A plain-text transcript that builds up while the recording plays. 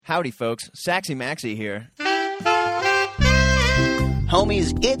Howdy, folks. Saxy Maxy here.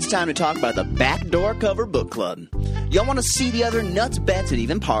 Homies, it's time to talk about the Backdoor Cover Book Club. Y'all want to see the other nuts bets and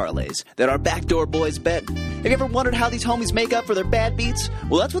even parlays that our Backdoor boys bet? Have you ever wondered how these homies make up for their bad beats?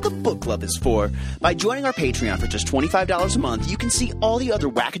 Well, that's what the book club is for. By joining our Patreon for just $25 a month, you can see all the other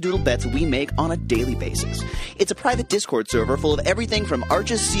wackadoodle bets we make on a daily basis. It's a private Discord server full of everything from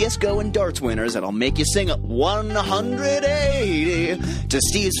Arches, CSGO, and darts winners that'll make you sing 180 to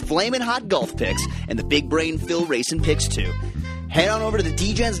Steve's flamin' hot golf picks and the big brain Phil racing picks too. Head on over to the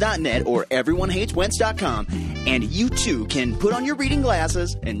dgens.net or everyonehateswentz.com, and you too can put on your reading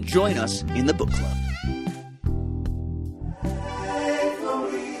glasses and join us in the book club.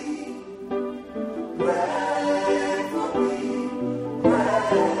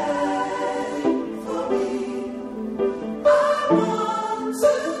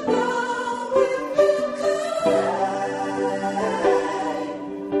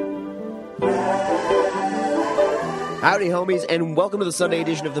 Howdy, homies, and welcome to the Sunday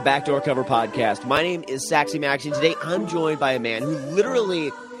edition of the Backdoor Cover Podcast. My name is Saxy Maxy, and today I'm joined by a man who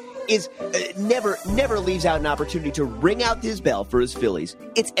literally is never leaves out an opportunity to ring out his bell for his Phillies.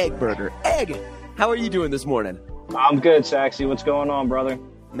 It's Egg Burger. Egg, how are you doing this morning? I'm good, Saxy. What's going on, brother?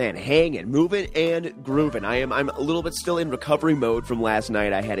 Man, hanging, moving, and grooving. I'm a little bit still in recovery mode from last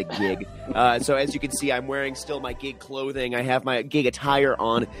night. I had a gig. So as you can see, I'm wearing still my gig clothing. I have my gig attire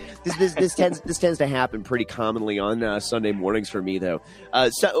on. This tends to happen pretty commonly on Sunday mornings for me, though.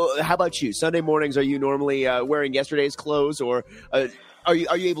 So how about you? Sunday mornings, are you normally wearing yesterday's clothes, or are you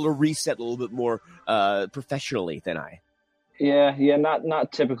able to reset a little bit more professionally than I? Yeah,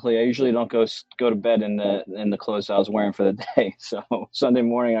 not typically. I usually don't go to bed in the clothes I was wearing for the day. So Sunday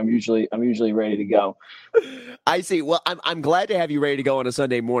morning, I'm usually ready to go. I see. Well, I'm glad to have you ready to go on a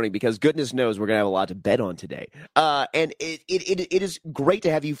Sunday morning because goodness knows we're gonna have a lot to bet on today. And it is great to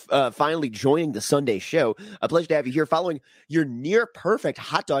have you finally joining the Sunday show. A pleasure to have you here, following your near perfect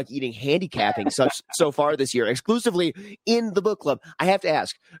hot dog eating handicapping so far this year, exclusively in the book club. I have to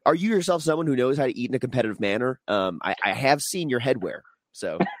ask: are you yourself someone who knows how to eat in a competitive manner? I have seen your headwear,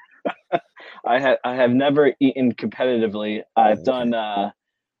 so I have never eaten competitively. I've done a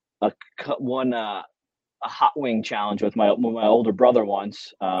hot wing challenge with my older brother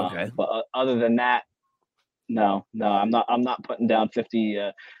once. Okay. But other than that, no, I'm not putting down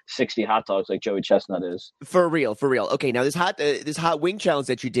 50, 60 hot dogs like Joey Chestnut is. For real. Okay, now this hot wing challenge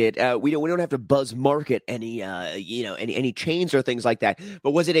that you did, we don't have to buzz market any chains or things like that.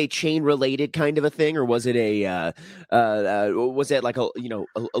 But was it a chain related kind of a thing, or was it was it like a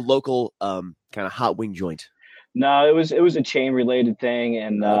local kind of hot wing joint? No, it was a chain related thing,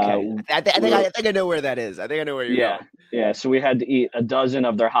 and okay. I think I know where that is. I think I know where you're going. Yeah. So we had to eat a dozen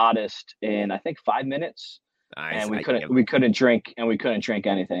of their hottest in I think 5 minutes. Nice. And we couldn't drink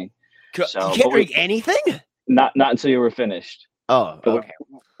anything. So, you can't drink anything? Not until you were finished. Oh, okay.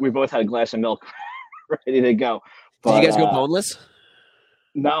 We both had a glass of milk ready to go. But, did you guys go boneless?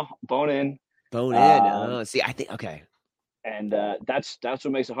 No, bone in. Bone in. See, I think okay. And that's what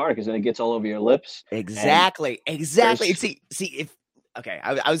makes it hard because then it gets all over your lips. Exactly. See if. Okay,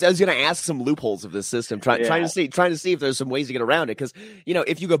 I was going to ask some loopholes of this system, trying to see if there's some ways to get around it. Because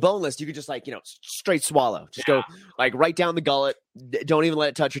if you go boneless, you could just straight swallow, go like right down the gullet. Don't even let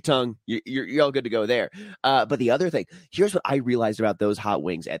it touch your tongue. You're all good to go there. But the other thing, here's what I realized about those hot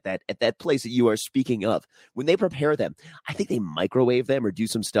wings at that place that you are speaking of. When they prepare them, I think they microwave them or do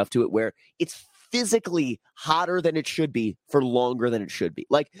some stuff to it where it's physically hotter than it should be for longer than it should be.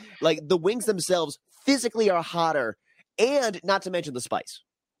 Like the wings themselves physically are hotter. And not to mention the spice.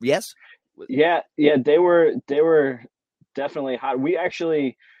 Yes? Yeah, they were definitely hot. We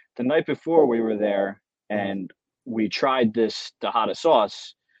actually, the night before we were there and we tried the hottest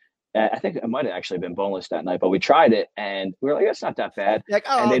sauce. I think it might have actually been boneless that night, but we tried it and we were like, that's not that bad. Like,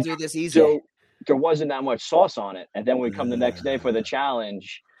 I'll do this easy. So there wasn't that much sauce on it. And then we come the next day for the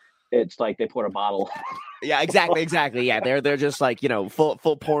challenge. It's like they poured a bottle. Yeah, exactly. Yeah, they're just like,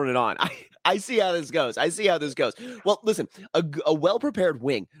 full pouring it on. I see how this goes. Well, listen, a well-prepared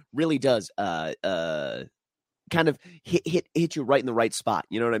wing really does kind of hit you right in the right spot.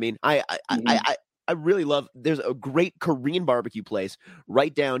 You know what I mean? I really love, there's a great Korean barbecue place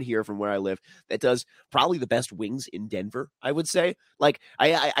right down here from where I live that does probably the best wings in Denver, I would say. Like,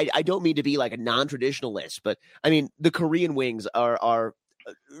 I don't mean to be like a non-traditionalist, but I mean, the Korean wings are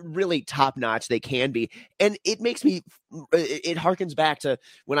really top notch. They can be, and it harkens back to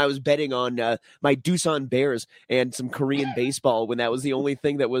when I was betting on my Doosan Bears and some Korean baseball when that was the only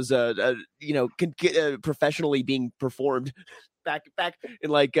thing that was professionally being performed back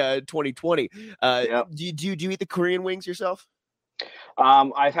in like 2020. Do you eat the Korean wings yourself?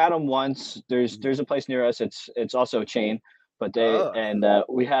 I've had them once. There's a place near us. It's also a chain, but Oh.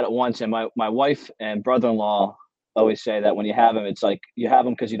 we had it once, and my wife and brother-in-law always say that when you have them, it's like you have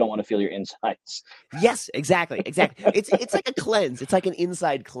them because you don't want to feel your insides. Yes, exactly. It's like a cleanse. It's like an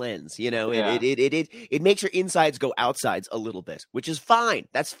inside cleanse. Yeah. It makes your insides go outsides a little bit, which is fine.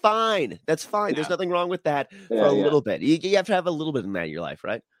 That's fine. That's fine. There's Yeah. nothing wrong with that for Yeah, a yeah. little bit. You have to have a little bit in that in your life,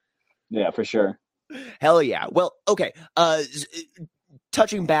 right? Yeah, for sure. Hell yeah. Well, okay.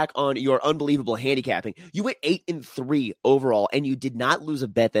 Touching back on your unbelievable handicapping, you went 8-3 overall, and you did not lose a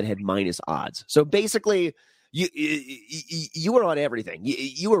bet that had minus odds. So basically, you were on everything.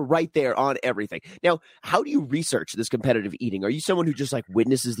 You were right there on everything. Now, how do you research this competitive eating? Are you someone who just like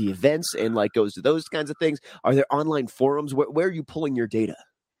witnesses the events and like goes to those kinds of things? Are there online forums? Where are you pulling your data?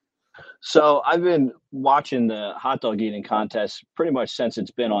 So I've been watching the hot dog eating contest pretty much since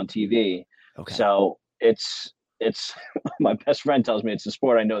it's been on TV. Okay. So it's my best friend tells me it's the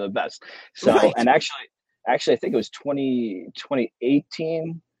sport I know the best. So Right. and actually I think it was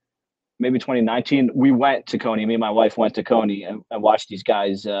 2018, maybe 2019. We went to Coney. Me and my wife went to Coney and watched these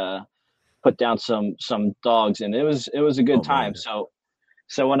guys put down some dogs, and it was a good Oh, time. man.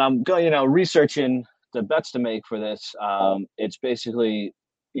 So when I'm going, researching the bets to make for this, it's basically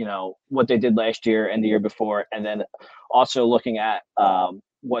what they did last year and the year before, and then also looking at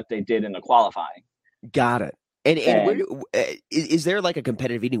what they did in the qualifying. Got it. And where And is there like a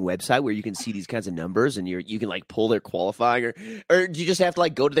competitive eating website where you can see these kinds of numbers and you can like pull their qualifying, or do you just have to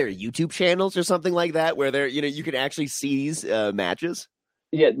like go to their YouTube channels or something like that where they're you can actually see these matches?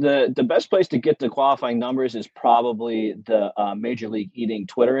 yeah, the best place to get the qualifying numbers is probably the Major League Eating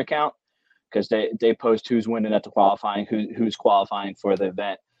Twitter account, because they post who's winning at the qualifying, who's qualifying for the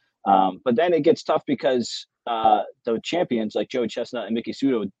event. But then it gets tough because the champions like Joey Chestnut and Mickey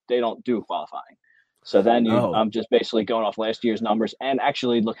Sudo, they don't do qualifying. So then I'm just basically going off last year's numbers and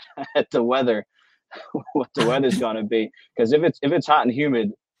actually looking at the weather, what the weather's going to be. Because if it's hot and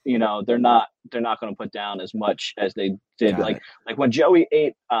humid, they're not going to put down as much as they did. Got Like when Joey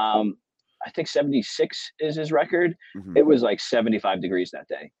ate, I think 76 is his record. Mhm. It was like 75 degrees that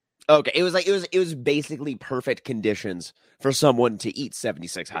day. Okay, it was basically perfect conditions for someone to eat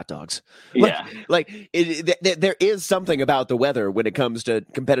 76 hot dogs. Yeah. There is something about the weather when it comes to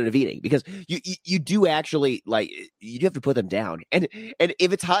competitive eating, because you do actually you do have to put them down, and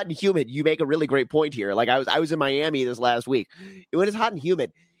if it's hot and humid, you make a really great point here. Like I was in Miami this last week. When it's hot and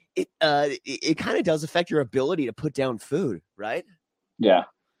humid, it kind of does affect your ability to put down food, right? Yeah,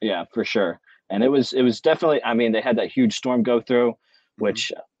 for sure. And it was definitely. I mean, they had that huge storm go through,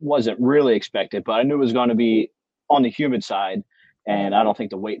 which wasn't really expected, but I knew it was going to be on the humid side, and I don't think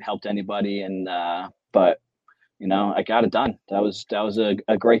the weight helped anybody. And but I got it done. That was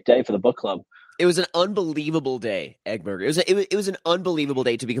a great day for the book club. It was an unbelievable day, Eggberger. It was an unbelievable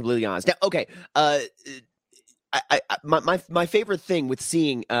day, to be completely honest. Now, okay, my favorite thing with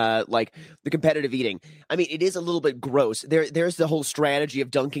seeing like the competitive eating, I mean, it is a little bit gross. There's the whole strategy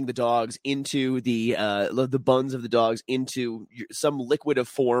of dunking the dogs into the buns of the dogs into some liquid of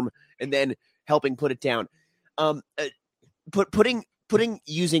form and then helping put it down. Putting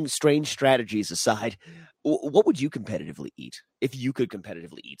using strange strategies aside, what would you competitively eat if you could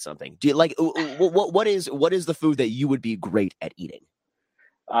competitively eat something? Do you like what is the food that you would be great at eating?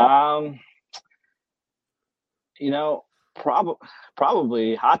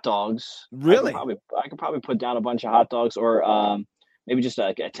 Probably hot dogs. Really? I could probably put down a bunch of hot dogs, or maybe just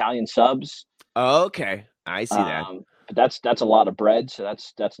like Italian subs. Okay, I see that. But that's a lot of bread, so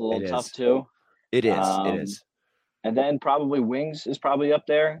that's a little tough too. It is. And then probably wings is probably up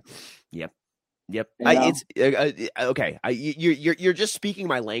there. Yep. It's okay. You're just speaking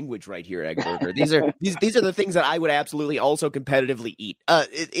my language right here, Eggberger. These are the things that I would absolutely also competitively eat.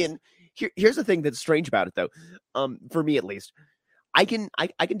 Here's the thing that's strange about it, though. For me at least, I can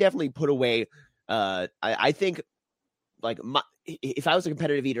definitely put away. I think if I was a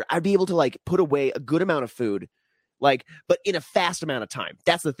competitive eater, I'd be able to like put away a good amount of food, but in a fast amount of time.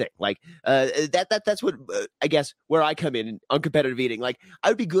 That's the thing. That's what I guess where I come in on competitive eating. Like I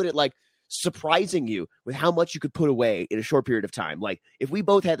would be good at surprising you with how much you could put away in a short period of time. Like if we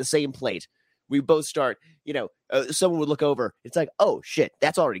both had the same plate, we both start, someone would look over. It's like, oh shit,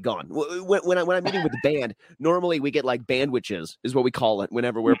 that's already gone. When I'm meeting with the band, normally we get like bandwiches is what we call it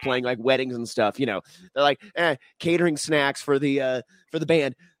whenever we're playing like weddings and stuff. They're like catering snacks for the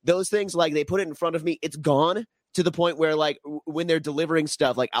band. Those things, like they put it in front of me, it's gone to the point where like when they're delivering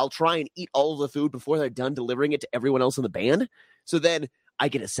stuff, like I'll try and eat all of the food before they're done delivering it to everyone else in the band. So then I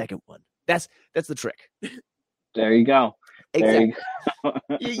get a second one. That's the trick. There you go. There exactly.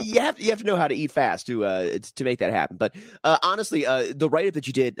 you go. You have to know how to eat fast to make that happen. But honestly, the write up that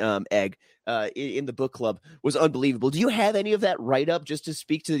you did, Egg, in the book club was unbelievable. Do you have any of that write up just to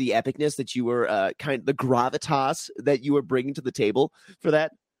speak to the epicness that you were the gravitas that you were bringing to the table for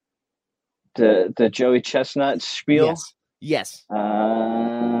that? The Joey Chestnut spiel. Yes.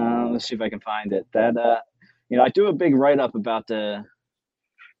 Let's see if I can find it. That I do a big write up about the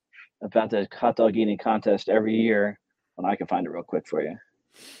hot dog eating contest every year, and I can find it real quick for you.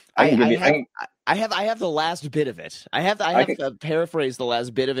 I have the last bit of it. I have to paraphrase the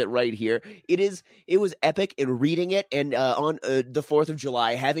last bit of it right here. It was epic in reading it, and on the 4th of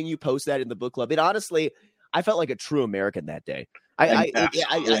July, having you post that in the book club. It honestly, I felt like a true American that day.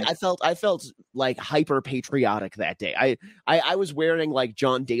 I felt like hyper patriotic that day. I was wearing like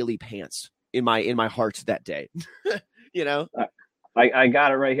John Daly pants in my heart that day. You know, I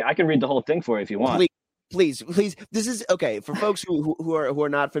got it right here. I can read the whole thing for you if you want. Please. This is okay for folks who are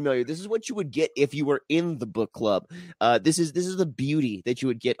not familiar. This is what you would get if you were in the book club. This is the beauty that you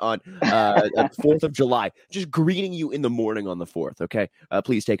would get on 4th of July. Just greeting you in the morning on the 4th. Okay,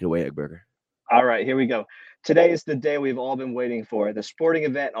 please take it away, Eggburger. All right, here we go. Today is the day we've all been waiting for. The sporting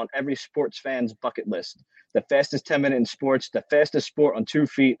event on every sports fan's bucket list. The fastest 10-minute in sports. The fastest sport on 2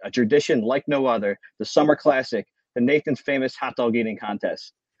 feet. A tradition like no other. The Summer Classic. The Nathan's famous hot dog eating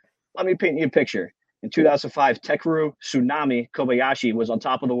contest. Let me paint you a picture. In 2005, Takeru Tsunami Kobayashi was on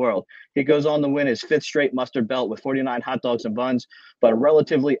top of the world. He goes on to win his 5th straight mustard belt with 49 hot dogs and buns, but a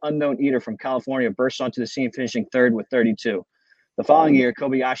relatively unknown eater from California bursts onto the scene, finishing 3rd with 32. The following year,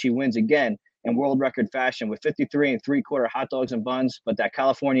 Kobayashi wins again in world record fashion with 53 3/4 hot dogs and buns, but that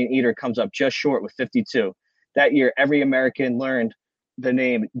Californian eater comes up just short with 52. That year, every American learned the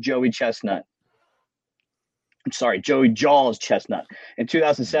name Joey Chestnut. Joey Jaws Chestnut. In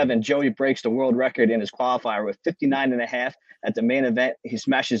 2007, Joey breaks the world record in his qualifier with 59.5. At the main event, he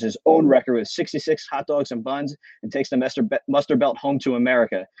smashes his own record with 66 hot dogs and buns and takes the mustard belt home to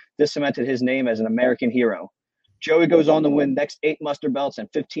America. This cemented his name as an American hero. Joey goes on to win next 8 mustard belts and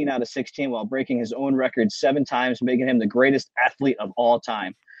 15 out of 16 while breaking his own record 7 times, making him the greatest athlete of all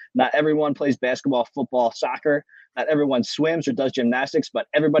time. Not everyone plays basketball, football, soccer. Not everyone swims or does gymnastics, but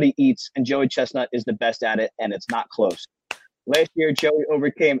everybody eats, and Joey Chestnut is the best at it, and it's not close. Last year, Joey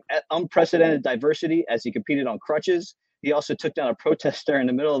overcame unprecedented diversity as he competed on crutches. He also took down a protester in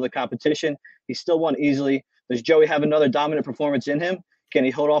the middle of the competition. He still won easily. Does Joey have another dominant performance in him? Can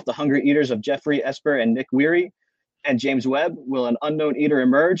he hold off the hungry eaters of Jeffrey Esper and Nick Weary and James Webb? Will an unknown eater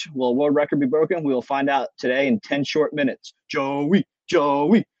emerge? Will a world record be broken? We will find out today in 10 short minutes. Joey.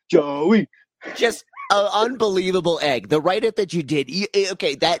 Just unbelievable, Egg. The write-up that you did.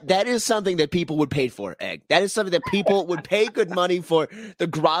 Okay, that is something that people would pay for, Egg. That is something that people would pay good money for. The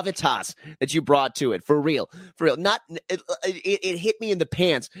gravitas that you brought to it, for real. Not it hit me in the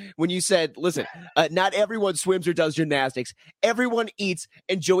pants when you said, "Listen, not everyone swims or does gymnastics. Everyone eats,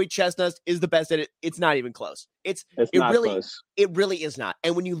 and Joey Chestnut is the best at it. It's not even close. It really is not.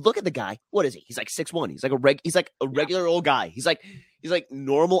 And when you look at the guy, what is he? He's like 6'1". He's like a regular old guy. He's like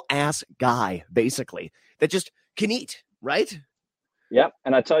normal ass guy, basically, that just can eat, right? Yep.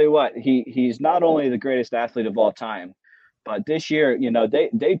 And I tell you what, he's not only the greatest athlete of all time, but this year,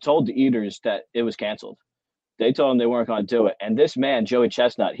 they told the eaters that it was canceled. They told them they weren't going to do it. And this man, Joey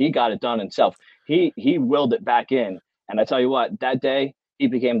Chestnut, he got it done himself. He willed it back in. And I tell you what, that day he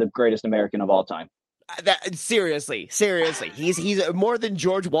became the greatest American of all time. Seriously, he's more than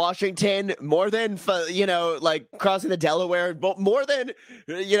George Washington, more than like crossing the Delaware, more than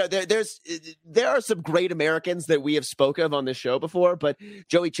there are some great Americans that we have spoken of on this show before, but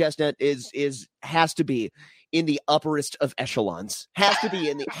Joey Chestnut has to be in the upperest of echelons. Has to be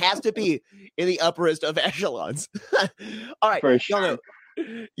in the upperest of echelons. All right, for sure.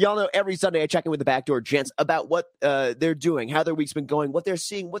 Y'all know every Sunday I check in with the Backdoor Gents about what they're doing, how their week's been going, what they're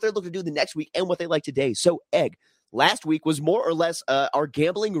seeing, what they're looking to do the next week, and what they like today. So, Egg, last week was more or less our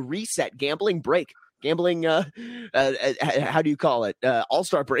gambling reset, gambling break, gambling, how do you call it?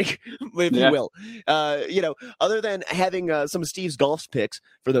 All-star break, if you will. Other than having some of Steve's golf picks,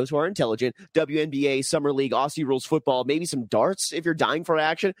 for those who are intelligent, WNBA, Summer League, Aussie Rules football, maybe some darts if you're dying for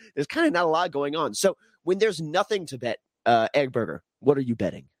action, there's kind of not a lot going on. So, when there's nothing to bet, Eggburger, what are you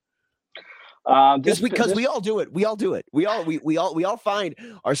betting? Because we all do it. We all do it. We all find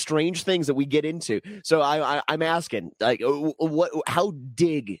our strange things that we get into. So I'm asking, like, how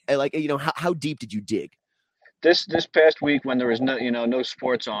deep did you dig? This past week when there was no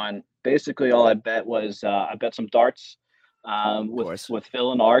sports on, basically all I bet was I bet some darts with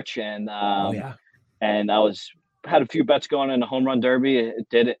Phil and Arch, and and I had a few bets going in the home run derby.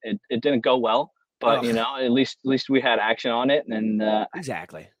 It didn't go well, But at least we had action on it, and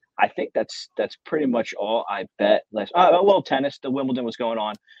Exactly. I think that's pretty much all I bet. Well, tennis. The Wimbledon was going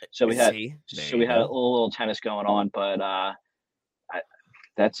on, so we had a little tennis going on. But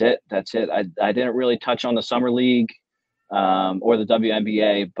that's it. I didn't really touch on the summer league or the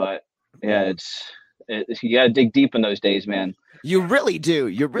WNBA, but yeah, you got to dig deep in those days, man. You really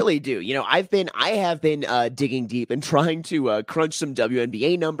do. I have been digging deep and trying to crunch some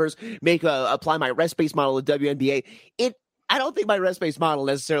WNBA numbers, apply my rest-based model to WNBA. I don't think my rest-based model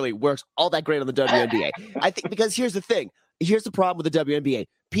necessarily works all that great on the WNBA. I think because here's the thing. Here's the problem with the WNBA.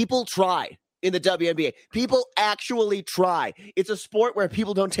 People try in the WNBA. People actually try. It's a sport where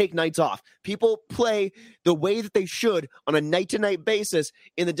people don't take nights off. People play the way that they should on a night-to-night basis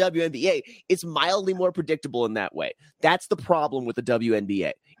in the WNBA. It's mildly more predictable in that way. That's the problem with the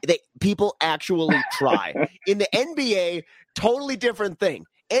WNBA. People actually try. In the NBA, totally different thing.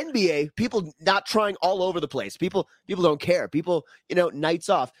 NBA, people not trying all over the place. People don't care. People, nights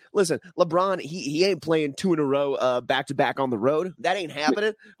off. Listen, LeBron, he ain't playing 2 in a row back to back on the road. That ain't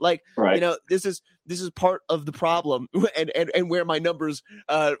happening. Like, right. This is part of the problem and where my numbers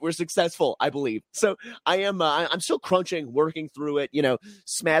were successful, I believe. So I'm still crunching, working through it,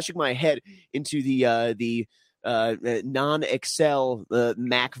 smashing my head into the non-Excel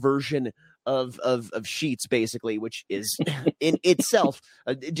Mac version of Sheets, basically, which is in itself.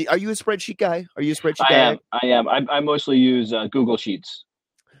 Are you a spreadsheet guy? I am. I mostly use Google Sheets.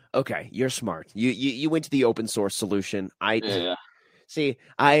 Okay, you're smart. You went to the open source solution. See,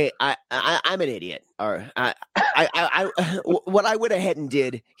 I'm an idiot. Or what I went ahead and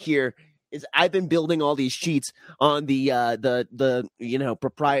did here is I've been building all these sheets on the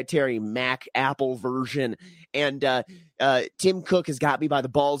proprietary Mac Apple version, and Tim Cook has got me by the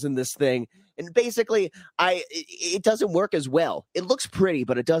balls in this thing. And basically, it doesn't work as well. It looks pretty,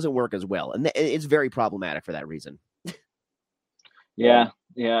 but it doesn't work as well, and it's very problematic for that reason. Yeah.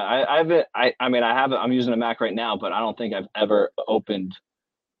 I'm using a Mac right now, but I don't think I've ever opened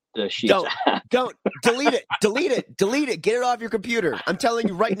the Sheets. Don't delete it. Get it off your computer. I'm telling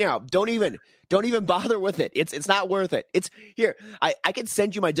you right now. Don't even bother with it. It's not worth it. It's here. I can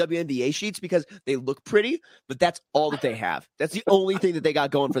send you my WNBA sheets because they look pretty, but that's all that they have. That's the only thing that they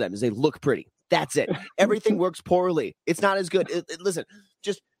got going for them is they look pretty. That's it. Everything works poorly. It's not as good. Listen,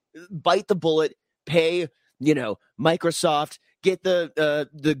 just bite the bullet. Pay. Microsoft. Get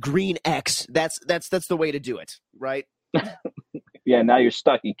the green X. That's the way to do it, right? Yeah, now you're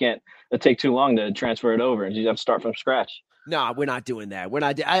stuck. You can't. It'll take too long to transfer it over, and you have to start from scratch. No, we're not doing that. We're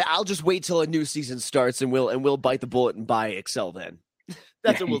not. I'll just wait till a new season starts, and we'll bite the bullet and buy Excel then.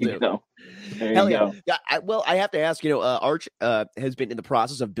 That's what we'll do. There you go. Yeah. I have to ask. Arch has been in the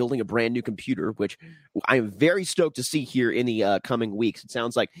process of building a brand new computer, which I am very stoked to see here in the coming weeks. It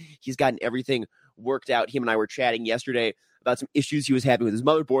sounds like he's gotten everything worked out. Him and I were chatting yesterday about some issues he was having with his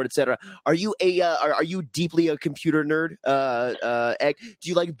motherboard, etc. Are you are you deeply a computer nerd? Egg? Do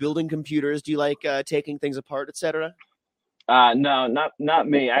you like building computers? Do you like taking things apart, etc.? No, not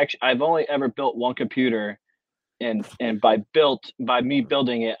me. Actually, I've only ever built one computer, and by me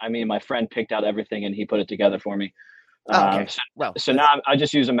building it, I mean my friend picked out everything and he put it together for me. Okay. So now I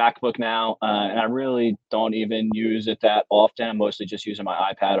just use a MacBook now, and I really don't even use it that often. I'm mostly just using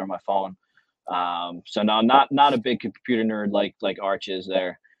my iPad or my phone. So no, I'm not a big computer nerd like Arch is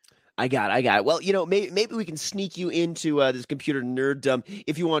there. I got it. Well, maybe we can sneak you into this computer nerddom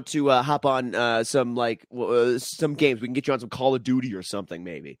if you want to hop on some games. We can get you on some Call of Duty or something.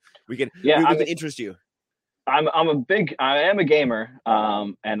 Maybe we can. Yeah, we can interest you. I am a gamer,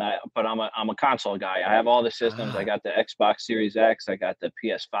 but I'm a console guy. I have all the systems. I got the Xbox Series X. I got the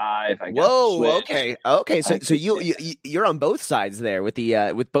PS5. I got the Switch. Okay. So you're on both sides there with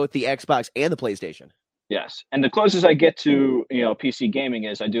both the Xbox and the PlayStation. Yes, and the closest I get to PC gaming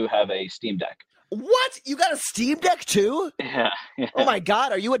is I do have a Steam Deck. What? You got a Steam Deck too? Yeah. Oh my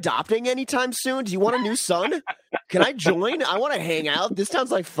God, are you adopting anytime soon? Do you want a new son? Can I join? I want to hang out. This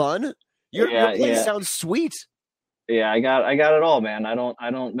sounds like fun. Your place sounds sweet. Yeah, I got it all, man. I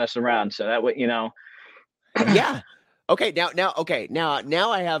don't mess around. So that way, Yeah. Okay,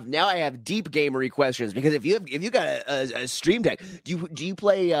 now I have deep gamery questions because if you got a Stream Deck, do you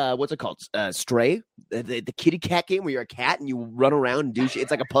play what's it called? Stray, the kitty cat game where you're a cat and you run around and do shit.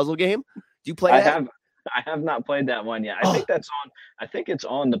 It's like a puzzle game. Do you play that? I have not played that one yet. I think that's on. I think it's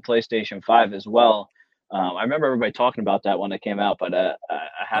on the PlayStation 5 as well. I remember everybody talking about that when it came out, but I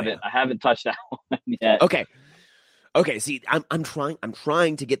haven't touched that one yet. Okay. See, I'm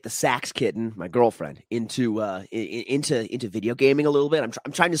trying to get the Sax kitten, my girlfriend, into video gaming a little bit.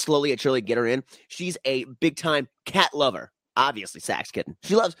 I'm trying to slowly, actually get her in. She's a big time cat lover. Obviously, Sax kitten.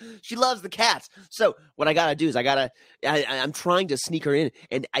 She loves the cats. So what I gotta do is I'm trying to sneak her in,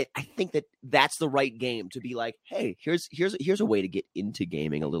 and I think that's the right game to be like, hey, here's a way to get into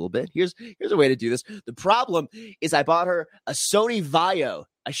gaming a little bit. Here's a way to do this. The problem is I bought her a Sony Vaio.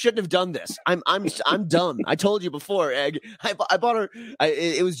 I shouldn't have done this. I'm dumb. I told you before, Egg. I bought her.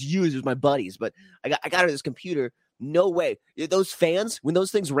 It was used. It was my buddies, but I got her this computer. No way. Those fans, when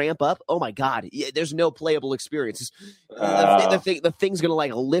those things ramp up, oh my God, there's no playable experience. The thing's gonna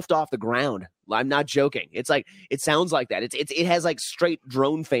like lift off the ground. I'm not joking. It's like it sounds like that. It has like straight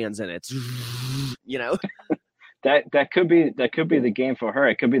drone fans in it. You know. That could be the game for her.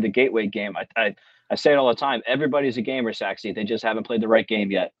 It could be the gateway game. I say it all the time. Everybody's a gamer, Saxy. They just haven't played the right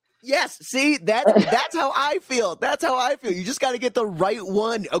game yet. Yes, see, that's how I feel. That's how I feel. You just got to get the right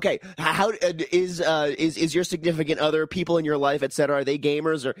one. Okay, how is your significant other, people in your life, etc.? Are they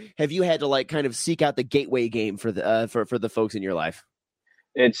gamers, or have you had to like kind of seek out the gateway game for the for the folks in your life?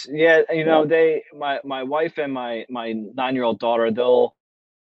 It's my wife and my 9-year-old daughter, they'll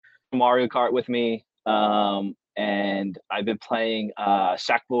Mario Kart with me. And I've been playing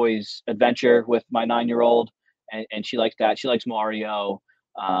Sackboy's Adventure with my 9-year-old, and she likes that. She likes Mario.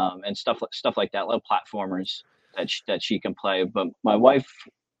 And stuff like that, little platformers that she can play. But my wife,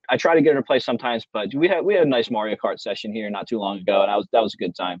 I try to get her to play sometimes. But we had a nice Mario Kart session here not too long ago, and that was a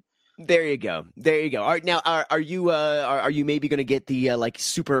good time. There you go. All right, now are you maybe going to get the like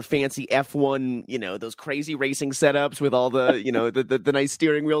super fancy F1, those crazy racing setups with all the the nice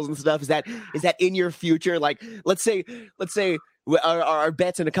steering wheels and stuff? Is that in your future? Like, let's say. Our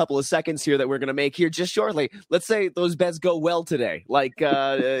bets in a couple of seconds here that we're going to make here just shortly. Let's say those bets go well today. Like,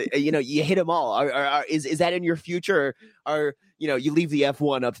 you hit them all. Is that in your future? Or you leave the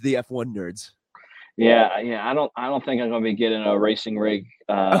F1 up to the F1 nerds? Yeah. I don't think I'm going to be getting a racing rig.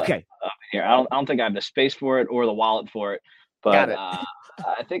 Okay. Here, I don't think I have the space for it or the wallet for it. But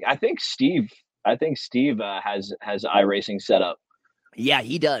I think Steve has iRacing set up. Yeah,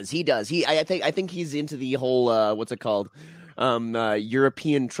 he does. I think he's into the whole what's it called?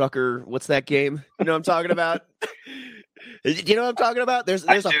 European Trucker. What's that game? You know what I'm talking about? Do you know what I'm talking about? There's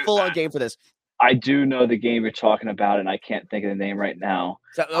a full-on game for this. I do know the game you're talking about, and I can't think of the name right now.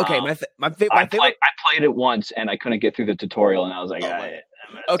 So, okay, my favorite. I played it once, and I couldn't get through the tutorial, and I was like,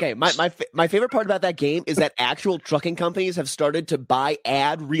 okay, my favorite part about that game is that actual trucking companies have started to buy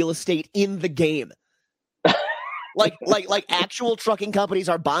ad real estate in the game. Like actual trucking companies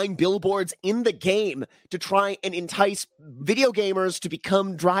are buying billboards in the game to try and entice video gamers to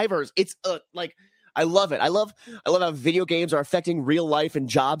become drivers. It's like, I love it. I love how video games are affecting real life and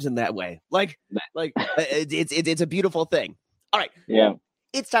jobs in that way. Like it's a beautiful thing. All right. Yeah.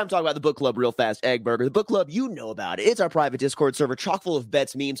 It's time to talk about the book club real fast, Egg Burger. The book club, you know about it. It's our private Discord server, chock full of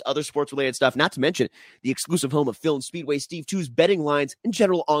bets, memes, other sports-related stuff, not to mention the exclusive home of Phil and Speedway Steve 2's betting lines and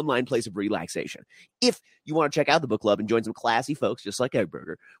general online place of relaxation. If you want to check out the book club and join some classy folks just like Egg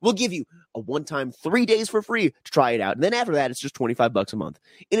Burger, we'll give you a one-time 3 days for free to try it out. And then after that, it's just $25 a month.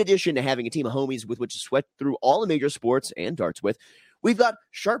 In addition to having a team of homies with which to sweat through all the major sports and darts with, we've got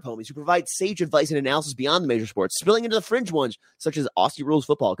sharp homies who provide sage advice and analysis beyond the major sports, spilling into the fringe ones, such as Aussie rules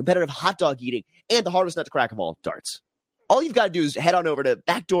football, competitive hot dog eating, and the hardest nut to crack of all, darts. All you've got to do is head on over to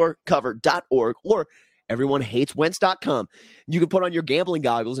backdoorcover.org or everyonehateswentz.com. You can put on your gambling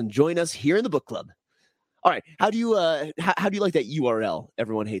goggles and join us here in the book club. All right, how do you like that URL?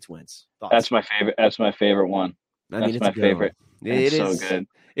 Everyone hates Wentz. Thoughts? That's my favorite. That's my favorite one. It's my favorite. It's so good.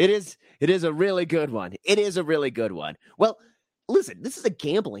 It is a really good one. It is a really good one. Well, listen, this is a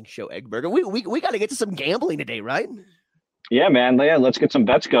gambling show, Egg Burger. We got to get to some gambling today, right? Yeah, man. Yeah, let's get some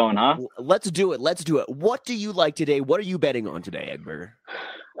bets going, huh? Let's do it. What do you like today? What are you betting on today, Egg Burger?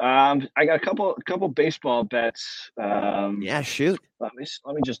 I got a couple baseball bets. Yeah, shoot. Let me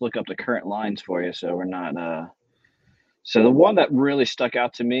just look up the current lines for you, so we're not. So the one that really stuck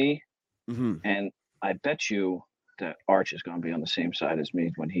out to me, and I bet you that Arch is going to be on the same side as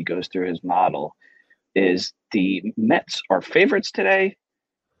me when he goes through his model, is the Mets are favorites today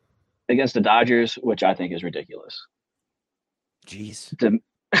against the Dodgers, which I think is ridiculous. Jeez.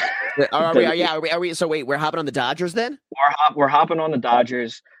 Are we? So wait, we're hopping on the Dodgers then? We're hopping on the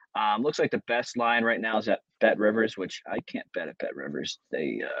Dodgers. Looks like the best line right now is at Bet Rivers, which I can't bet at Bet Rivers.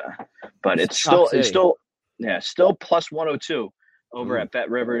 But it's still plus 102 over at Bet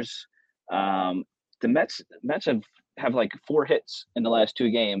Rivers. The Mets have like 4 hits in the last 2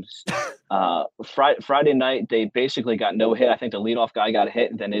 games. Friday night they basically got no hit. I think the leadoff guy got a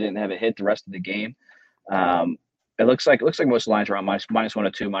hit, and then they didn't have a hit the rest of the game. It looks like most lines are on minus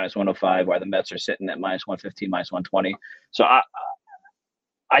 102, minus 105, while the Mets are sitting at minus 115, minus 120. So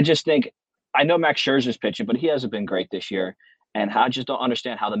I just think I know Max Scherzer's pitching, but he hasn't been great this year. And I just don't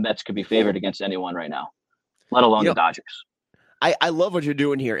understand how the Mets could be favored against anyone right now, let alone the Dodgers. I love what you're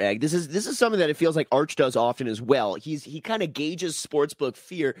doing here, Egg. This is something that it feels like Arch does often as well. He kind of gauges sportsbook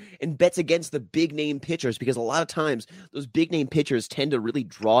fear and bets against the big name pitchers because a lot of times those big name pitchers tend to really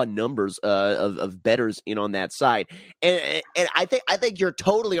draw numbers of bettors in on that side. And I think you're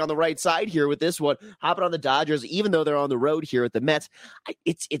totally on the right side here with this one. Hopping on the Dodgers, even though they're on the road here at the Mets,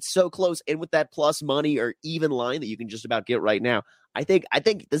 it's so close. And with that plus money or even line that you can just about get right now, I think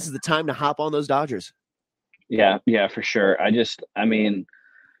this is the time to hop on those Dodgers. Yeah, for sure. I mean,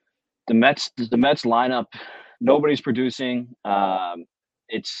 the Mets lineup, nobody's producing.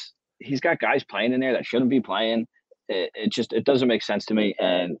 He's got guys playing in there that shouldn't be playing. It doesn't make sense to me.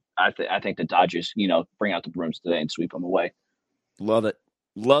 And I think the Dodgers, bring out the brooms today and sweep them away. Love it.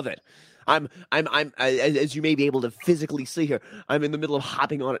 I'm as you may be able to physically see here. I'm in the middle of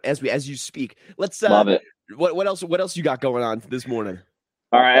hopping on it as you speak. Let's love it. What else you got going on this morning?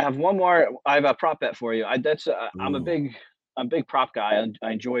 All right, I have one more. I have a prop bet for you. I'm a big prop guy.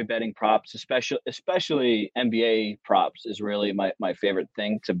 I enjoy betting props, especially NBA props is really my favorite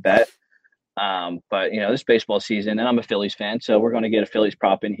thing to bet. But this baseball season, and I'm a Phillies fan, so we're going to get a Phillies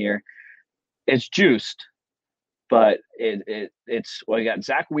prop in here. It's juiced, but it's you got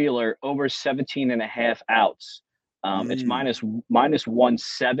Zach Wheeler over 17.5 outs. It's minus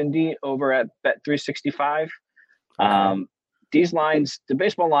 170 over at Bet365. Okay. These lines, the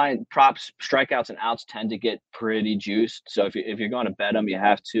baseball line props, strikeouts and outs tend to get pretty juiced. So if you're going to bet them, you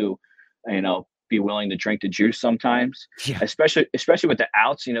have to, be willing to drink the juice sometimes. Yeah. Especially with the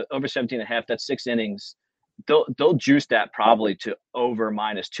outs, over 17.5, that's 6 innings. They'll juice that probably to over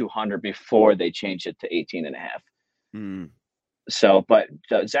minus 200 before they change it to 18.5. So, but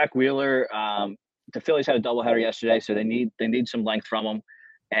Zach Wheeler, the Phillies had a doubleheader yesterday, so they need some length from him.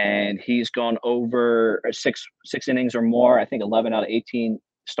 And he's gone over six innings or more. I think 11 out of 18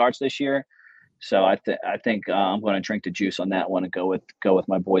 starts this year. So I think I'm going to drink the juice on that one and go with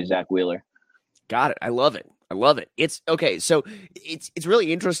my boy Zach Wheeler. Got it. I love it. It's okay. So it's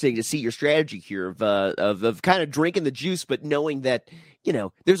really interesting to see your strategy here of kind of drinking the juice, but knowing that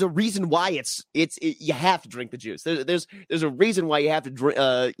there's a reason why you have to drink the juice. There's a reason why you have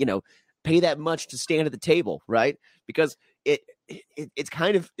to pay that much to stand at the table, right? Because it's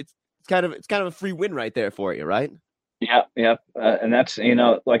kind of a free win right there for you, right? Yeah. And that's,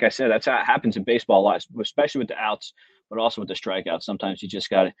 like I said, that's how it happens in baseball a lot, especially with the outs, but also with the strikeouts. Sometimes you just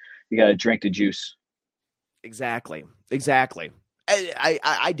gotta drink the juice. Exactly.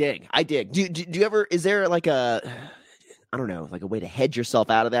 I dig. Do you ever, is there like a way to hedge yourself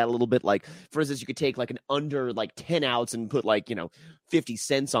out of that a little bit? Like, for instance, you could take like an under 10 outs and put 50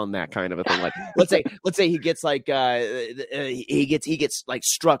 cents on that kind of a thing. Like, let's say he gets he gets like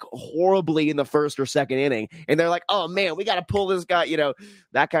struck horribly in the first or second inning, and they're like, oh man, we got to pull this guy,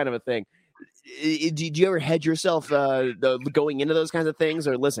 that kind of a thing. Do you ever hedge yourself going into those kinds of things,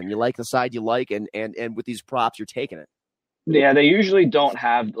 or listen, you like the side you like, and with these props, you're taking it? Yeah, they usually don't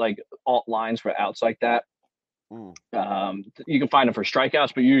have like alt lines for outs like that. You can find them for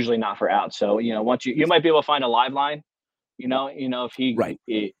strikeouts, but usually not for outs. So, once you might be able to find a live line, if he, right.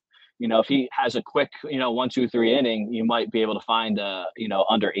 If he has a quick, 1, 2, 3 inning, you might be able to find,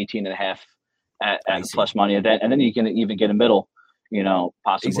 under 18.5 at plus money. And then you can even get a middle,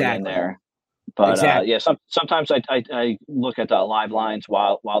 possibly in there. But sometimes I look at the live lines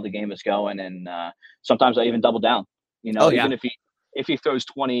while the game is going. And sometimes I even double down, even if he throws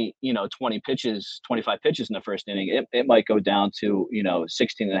 20 pitches, 25 pitches in the first inning, it might go down to,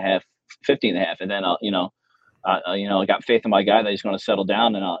 16.5, 15.5. And then I got faith in my guy that he's going to settle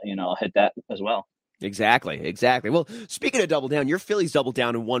down, and I'll hit that as well. Exactly. Well, speaking of double down, your Phillies doubled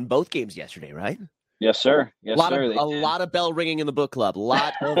down and won both games yesterday, right? Yes, sir. A lot of bell ringing in the book club. A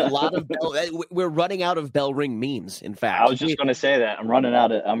lot of bell. We're running out of bell ring memes. In fact, I was just going to say that I'm running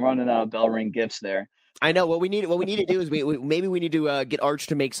out of bell ring gifts there. I know what we need to do is maybe we need to get Arch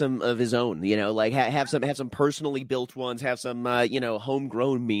to make some of his own. Like have some personally built ones, have some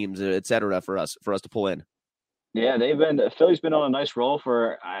homegrown memes, etc. for us to pull in. Yeah, Philly's been on a nice roll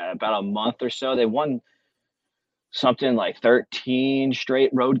for about a month or so. They won something like 13 straight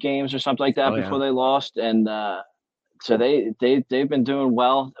road games or something like that before they lost, and so they've been doing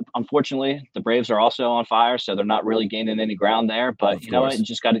well. Unfortunately, the Braves are also on fire, so they're not really gaining any ground there. But you know what? You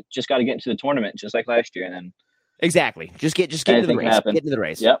just got to get into the tournament, just like last year, and then exactly, just get into the race. Get into the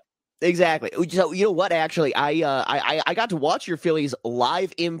race. Yep. Exactly. So you know what? Actually, I got to watch your Phillies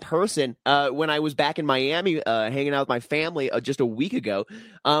live in person when I was back in Miami, hanging out with my family just a week ago.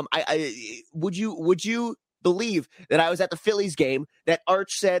 Would you believe that I was at the Phillies game that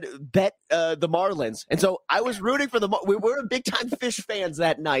Arch said bet the Marlins, and so I was rooting for we were big time Fish fans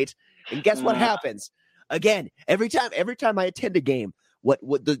that night. And guess what happens? Again, every time I attend a game, what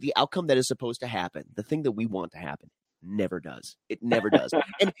the outcome that is supposed to happen, the thing that we want to happen, never does. It never does.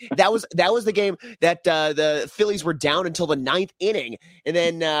 And that was the game that the Phillies were down until the 9th inning, and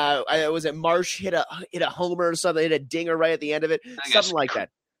then was it Marsh hit a homer or something, hit a dinger right at the end of it, something like that.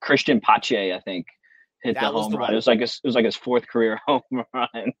 Christian Pache, I think, hit the home run. It was like his 4th career home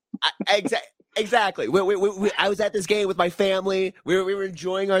run. Exactly. I was at this game with my family. We were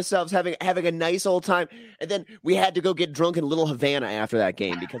enjoying ourselves, having a nice old time, and then we had to go get drunk in Little Havana after that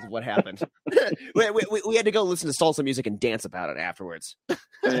game because of what happened. we had to go listen to salsa music and dance about it afterwards.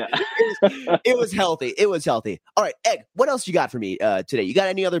 It was healthy. It was healthy. All right, Egg, what else you got for me today? You got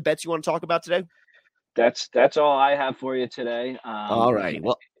any other bets you want to talk about today? That's all I have for you today. All right.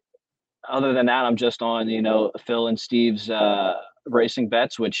 Well, other than that, I'm just on Phil and Steve's racing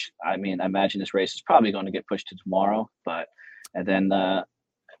bets, which I imagine this race is probably going to get pushed to tomorrow. And then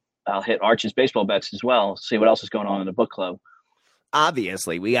I'll hit Arch's baseball bets as well. See what else is going on in the book club.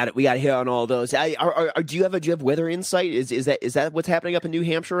 Obviously, we got to hit on all those. Do you have weather insight? Is that what's happening up in New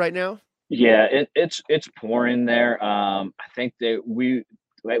Hampshire right now? Yeah, it's pouring there. I think we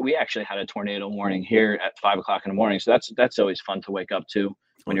actually had a tornado warning here at 5:00 in the morning, so that's always fun to wake up to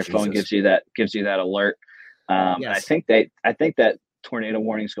when your phone gives you that alert. Yes. I think that tornado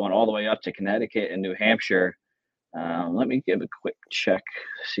warning is going all the way up to Connecticut and New Hampshire. Let me give a quick check,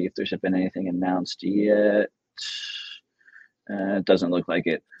 see if there's been anything announced yet. It doesn't look like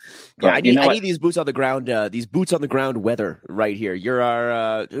it. But I need these boots on the ground. These boots on the ground weather right here. You're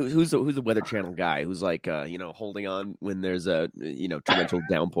our who's the Weather Channel guy who's like holding on when there's a torrential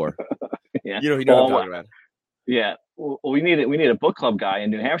downpour. Yeah, you know what I'm talking about. Yeah, well, we need a book club guy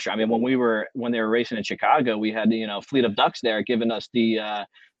in New Hampshire. When they were racing in Chicago, we had Fleet of Ducks there giving us the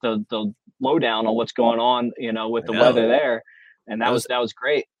lowdown on what's going on, with the weather there, and that was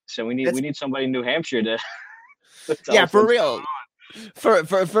great. So we need somebody in New Hampshire to. Yeah, for real. For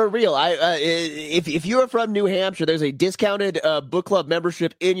real. If you're from New Hampshire, there's a discounted book club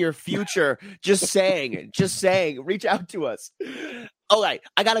membership in your future. Just saying, reach out to us. All right,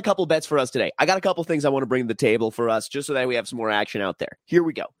 I got a couple bets for us today. I got a couple things I want to bring to the table for us, just so that we have some more action out there. Here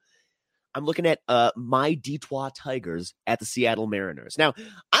we go. I'm looking at my Detroit Tigers at the Seattle Mariners. Now,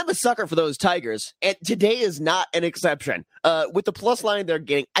 I'm a sucker for those Tigers, and today is not an exception. With the plus line they're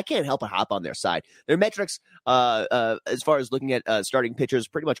getting, I can't help but hop on their side. Their metrics, as far as looking at starting pitchers,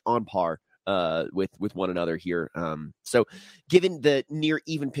 pretty much on par with one another here. So, given the near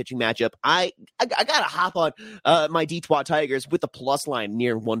even pitching matchup, I gotta hop on my Detroit Tigers with the plus line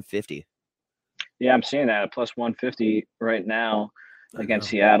near 150. Yeah, I'm seeing that at plus 150 right now against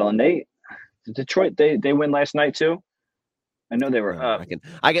Seattle, and Detroit, they win last night too. I know they were up. I can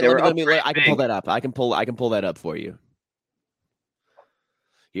pull that up. I can pull that up for you.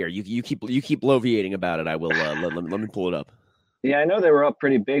 Here, you keep bloviating about it. I will let me pull it up. Yeah, I know they were up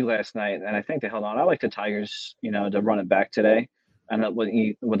pretty big last night, and I think they held on. I like the Tigers, to run it back today, and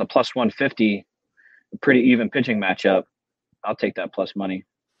with a plus 150, a pretty even pitching matchup, I'll take that plus money.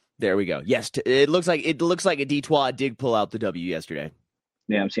 There we go. Yes, it looks like a Detroit did pull out the W yesterday.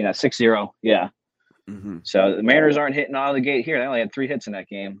 Yeah, I'm seeing that 6-0. Yeah. Mm-hmm. So the Mariners aren't hitting out of the gate here. They only had 3 hits in that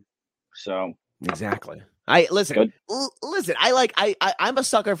game. So exactly. Listen. I'm a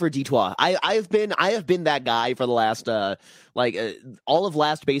sucker for Detroit. I have been that guy for the last all of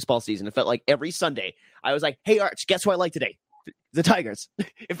last baseball season. It felt like every Sunday I was like, "Hey Arch, guess who I like today? The Tigers."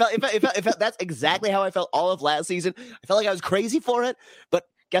 It felt that's exactly how I felt all of last season. I felt like I was crazy for it, but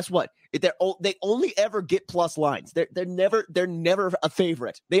guess what? They only ever get plus lines. They're never a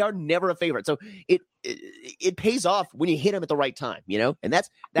favorite. They are never a favorite. So it pays off when you hit them at the right time, And that's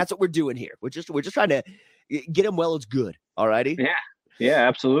what we're doing here. We're just trying to get them while it's good. All righty. Yeah,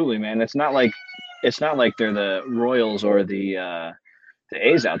 absolutely, man. It's not like they're the Royals or the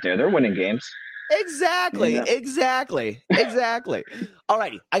A's out there. They're winning games. Exactly. All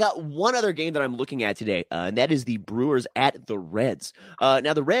righty. I got one other game that I'm looking at today, and that is the Brewers at the Reds.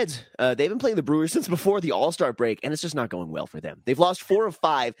 Now, the Reds, they've been playing the Brewers since before the All-Star break, and it's just not going well for them. They've lost 4 of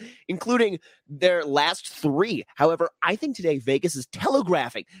 5, including their last 3. However, I think today Vegas is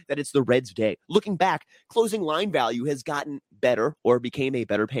telegraphing that it's the Reds' day. Looking back, closing line value has gotten better or became a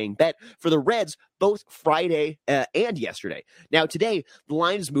better paying bet for the Reds both Friday and yesterday. Now, today, the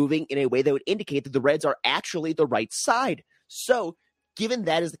line is moving in a way that would indicate that the Reds are actually the right side. So, given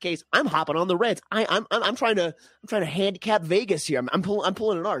that is the case, I'm hopping on the Reds. I'm trying to handicap Vegas here. I'm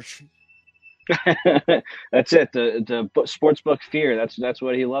pulling an Arch. That's it. The sportsbook fear. That's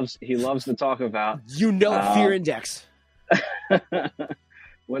what he loves. He loves to talk about. Fear index.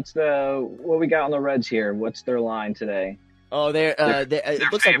 What we got on the Reds here? What's their line today? Oh, it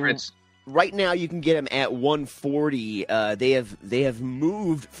looks favorites. like right now you can get them at 140. They have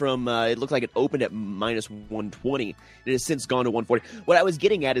moved from. It looked like it opened at minus 120. It has since gone to 140. What I was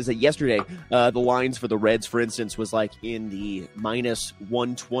getting at is that yesterday the lines for the Reds, for instance, was like in the minus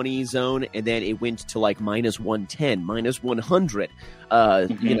 120 zone, and then it went to like minus 110, minus 100.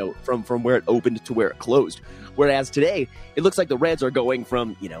 From where it opened to where it closed. Whereas today, it looks like the Reds are going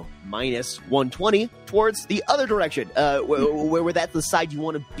from, minus 120 towards the other direction, where that's the side you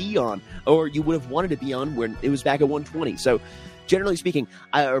want to be on, or you would have wanted to be on when it was back at 120. So, generally speaking,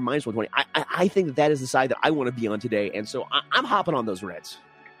 or minus 120, I think that is the side that I want to be on today, and so I'm hopping on those Reds.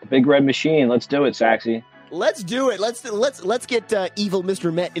 The big red machine. Let's do it, Saxy. Let's do it. Let's get evil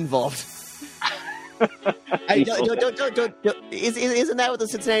Mr. Met involved. Isn't that what the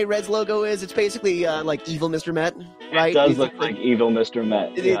Cincinnati Reds logo is? It's basically like evil Mr. Met, right? It does look like evil Mr.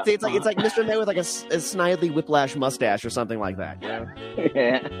 Met. It's like Mr. Met with like a snidely whiplash mustache or something like that. Yeah,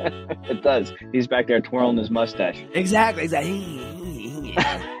 it does. He's back there twirling his mustache. Exactly.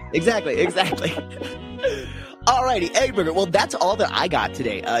 Alrighty, Eggburger. Well, that's all that I got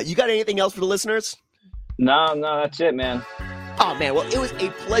today. You got anything else for the listeners? No, that's it, man. Oh, man, well, it was a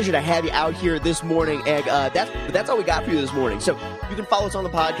pleasure to have you out here this morning, Egg. That's all we got for you this morning. So you can follow us on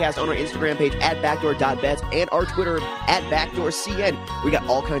the podcast on our Instagram page at backdoor.bets and our Twitter at backdoorcn. We got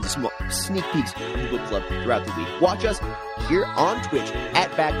all kinds of small sneak peeks of the book club throughout the week. Watch us here on Twitch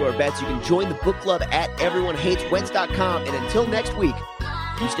at backdoorbets. You can join the book club at everyonehateswentz.com. And until next week,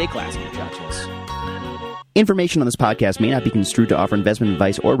 you stay classy, muchachos. Information on this podcast may not be construed to offer investment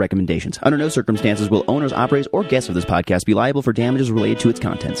advice or recommendations. Under no circumstances will owners, operators, or guests of this podcast be liable for damages related to its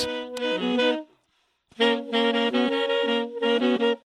contents.